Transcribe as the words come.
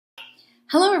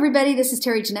Hello everybody, this is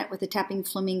Terry Jeanette with the Tapping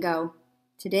Flamingo.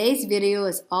 Today's video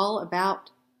is all about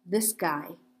this guy.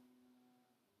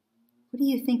 What do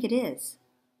you think it is?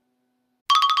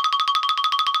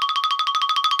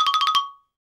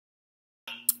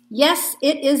 Yes,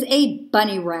 it is a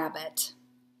bunny rabbit.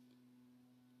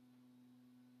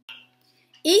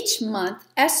 Each month,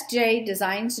 SJ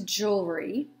Designs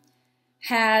Jewelry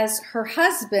has her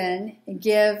husband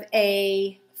give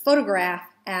a photograph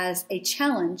as a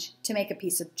challenge to make a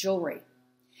piece of jewelry.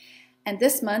 And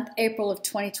this month, April of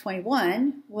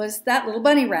 2021, was that little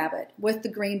bunny rabbit with the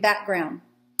green background.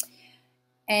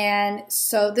 And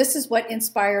so this is what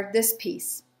inspired this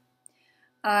piece.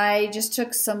 I just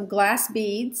took some glass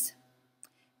beads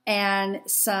and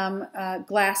some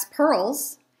glass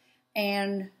pearls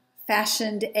and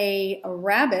fashioned a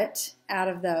rabbit out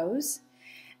of those.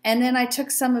 And then I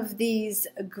took some of these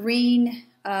green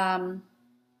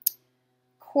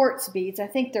quartz beads, I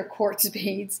think they're quartz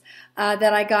beads,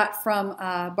 that I got from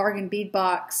Bargain Bead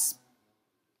Box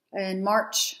in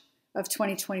March of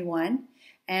 2021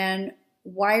 and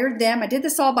wired them. I did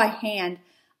this all by hand.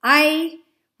 I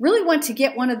really want to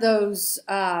get one of those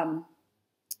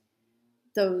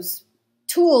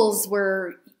tools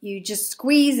where you just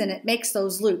squeeze and it makes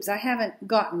those loops. I haven't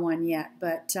gotten one yet,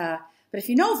 but if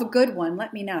you know of a good one,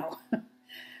 let me know.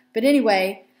 But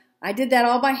anyway, I did that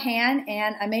all by hand,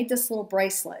 and I made this little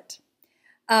bracelet.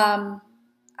 I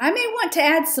may want to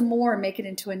add some more and make it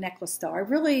into a necklace, though. I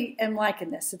really am liking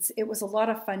this. It was a lot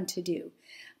of fun to do.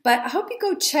 But I hope you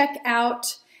go check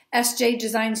out SJ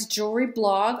Designs Jewelry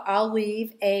blog. I'll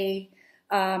leave a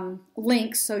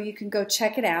link so you can go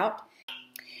check it out.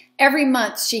 Every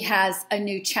month she has a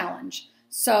new challenge.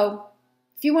 So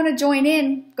if you want to join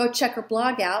in, go check her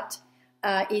blog out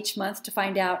each month to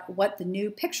find out what the new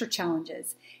picture challenge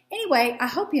is. Anyway, I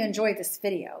hope you enjoyed this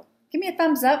video. Give me a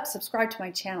thumbs up, subscribe to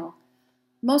my channel.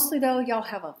 Mostly though, y'all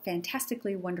have a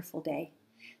fantastically wonderful day.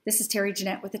 This is Terry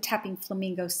Jeanette with the Tapping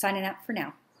Flamingo signing out for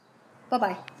now.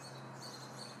 Bye-bye.